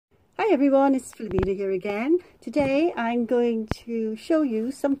Hi everyone, it's Philomena here again. Today I'm going to show you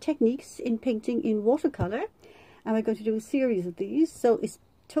some techniques in painting in watercolour, and we're going to do a series of these, so it's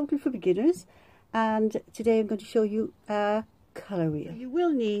totally for beginners. And today I'm going to show you a colour wheel. You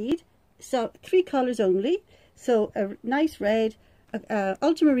will need three colours only, so a nice red,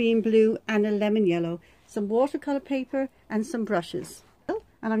 ultramarine blue and a lemon yellow, some watercolour paper and some brushes.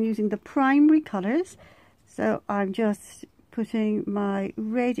 And I'm using the primary colours, so I'm just putting my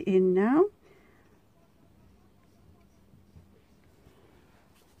red in now.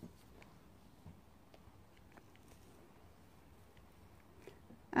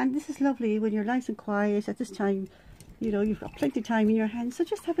 And this is lovely when you're nice and quiet at this time. You know, you've got plenty of time in your hands, so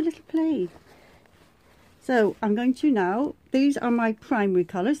just have a little play. So I'm going to now, these are my primary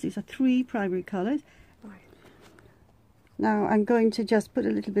colours. These are three primary colours. Now I'm going to just put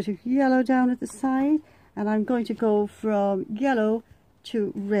a little bit of yellow down at the side, and I'm going to go from yellow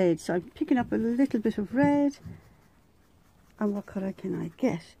to red. So I'm picking up a little bit of red. And what colour can I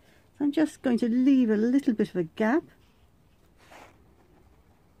get? So I'm just going to leave a little bit of a gap.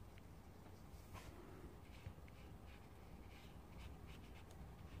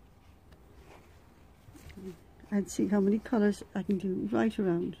 And see how many colours I can do right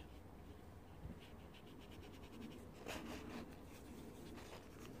around.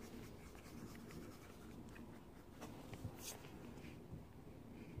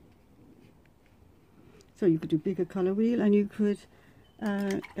 So you could do bigger colour wheel, and you could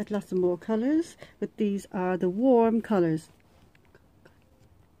get lots of more colours, but these are the warm colours.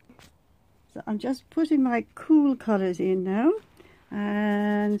 So I'm just putting my cool colours in now,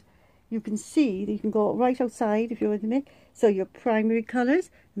 and you can see that you can go right outside if you're with me. So your primary colours,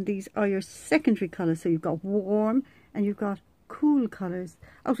 and these are your secondary colours. So you've got warm and you've got cool colours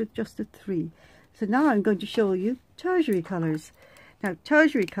out of just the three. So now I'm going to show you tertiary colours. Now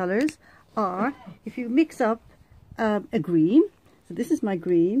tertiary colours are, if you mix up a green, so this is my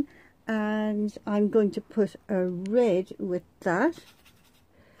green, and I'm going to put a red with that.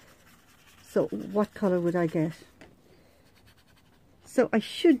 So what colour would I get? So I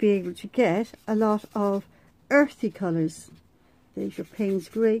should be able to get a lot of earthy colours. There's your Payne's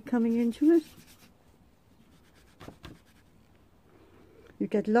Grey coming into it. You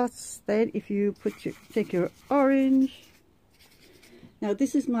get lots then if you take your orange. Now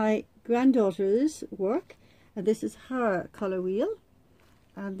this is my granddaughter's work, and this is her colour wheel,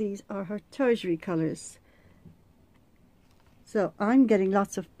 and these are her tertiary colours. So I'm getting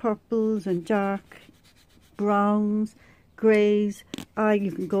lots of purples and dark browns, greys.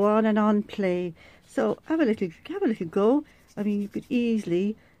 You can go on and on play. So have a little go. I mean, you could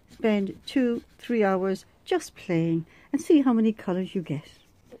easily spend 2-3 hours just playing and see how many colours you get.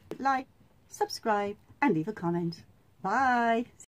 Like, subscribe and leave a comment. Bye.